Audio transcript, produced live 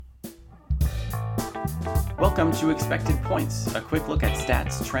Welcome to Expected Points, a quick look at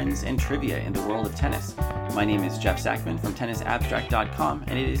stats, trends, and trivia in the world of tennis. My name is Jeff Sackman from tennisabstract.com,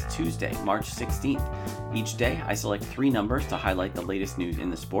 and it is Tuesday, March 16th. Each day, I select 3 numbers to highlight the latest news in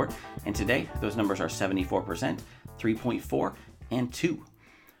the sport, and today, those numbers are 74%, 3.4, and 2.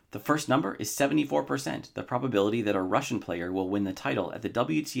 The first number is 74%, the probability that a Russian player will win the title at the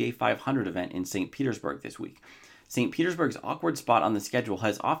WTA 500 event in St. Petersburg this week. St. Petersburg's awkward spot on the schedule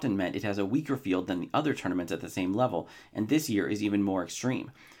has often meant it has a weaker field than the other tournaments at the same level, and this year is even more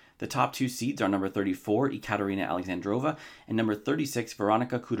extreme. The top 2 seeds are number 34, Ekaterina Alexandrova, and number 36,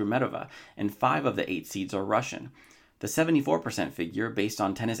 Veronika Kudermetova, and 5 of the 8 seeds are Russian. The 74% figure, based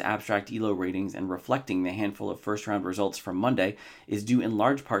on Tennis Abstract ELO ratings and reflecting the handful of first-round results from Monday, is due in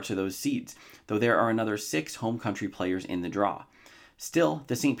large part to those seeds, though there are another 6 home country players in the draw. Still,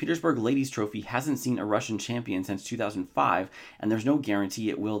 the St. Petersburg Ladies Trophy hasn't seen a Russian champion since 2005, and there's no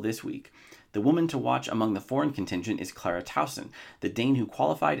guarantee it will this week. The woman to watch among the foreign contingent is Clara Tauson, the Dane who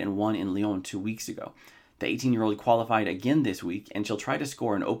qualified and won in Lyon 2 weeks ago. The 18-year-old qualified again this week, and she'll try to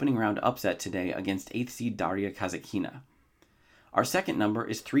score an opening round upset today against 8th seed Daria Kasatkina. Our second number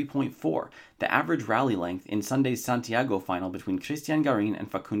is 3.4, the average rally length in Sunday's Santiago final between Cristian Garin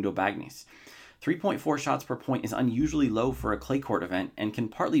and Facundo Bagnis. 3.4 shots per point is unusually low for a clay court event and can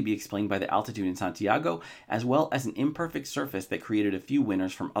partly be explained by the altitude in Santiago, as well as an imperfect surface that created a few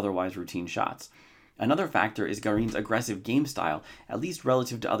winners from otherwise routine shots. Another factor is Garin's aggressive game style, at least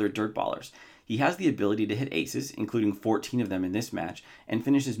relative to other dirt ballers. He has the ability to hit aces, including 14 of them in this match, and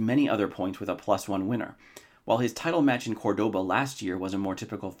finishes many other points with a +1 winner. While his title match in Cordoba last year was a more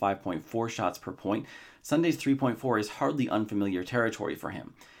typical 5.4 shots per point, Sunday's 3.4 is hardly unfamiliar territory for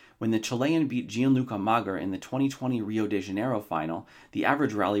him. When the Chilean beat Gianluca Mager in the 2020 Rio de Janeiro final, the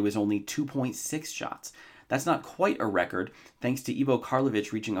average rally was only 2.6 shots. That's not quite a record, thanks to Ivo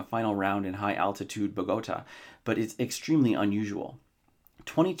Karlovic reaching a final round in high-altitude Bogota, but it's extremely unusual.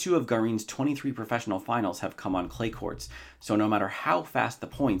 22 of Garin's 23 professional finals have come on clay courts, so no matter how fast the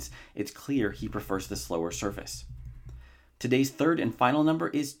points, it's clear he prefers the slower surface. Today's third and final number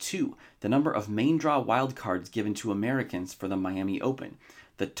is 2, the number of main draw wildcards given to Americans for the Miami Open.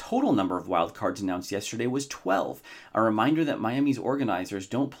 The total number of wildcards announced yesterday was 12, a reminder that Miami's organizers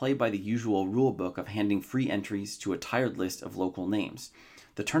don't play by the usual rulebook of handing free entries to a tired list of local names.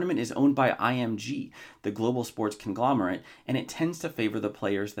 The tournament is owned by IMG, the global sports conglomerate, and it tends to favor the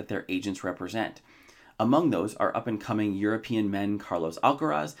players that their agents represent. Among those are up-and-coming European men Carlos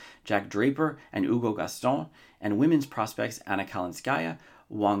Alcaraz, Jack Draper, and Hugo Gaston, and women's prospects Anna Kalinskaya,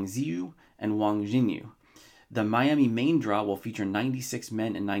 Wang Ziyu, and Wang Jinyu. The Miami main draw will feature 96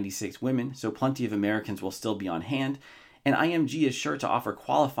 men and 96 women, so plenty of Americans will still be on hand, and IMG is sure to offer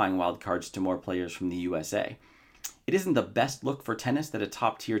qualifying wildcards to more players from the USA. It isn't the best look for tennis that a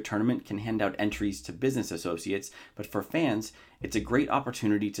top-tier tournament can hand out entries to business associates, but for fans, it's a great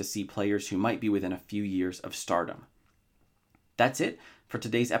opportunity to see players who might be within a few years of stardom. That's it for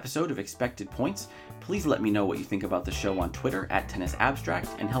today's episode of Expected Points. Please let me know what you think about the show on Twitter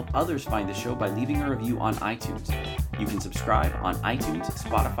 @TennisAbstract and help others find the show by leaving a review on iTunes. You can subscribe on iTunes,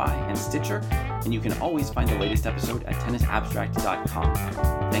 Spotify, and Stitcher, and you can always find the latest episode at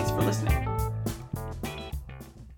tennisabstract.com. Thanks for listening.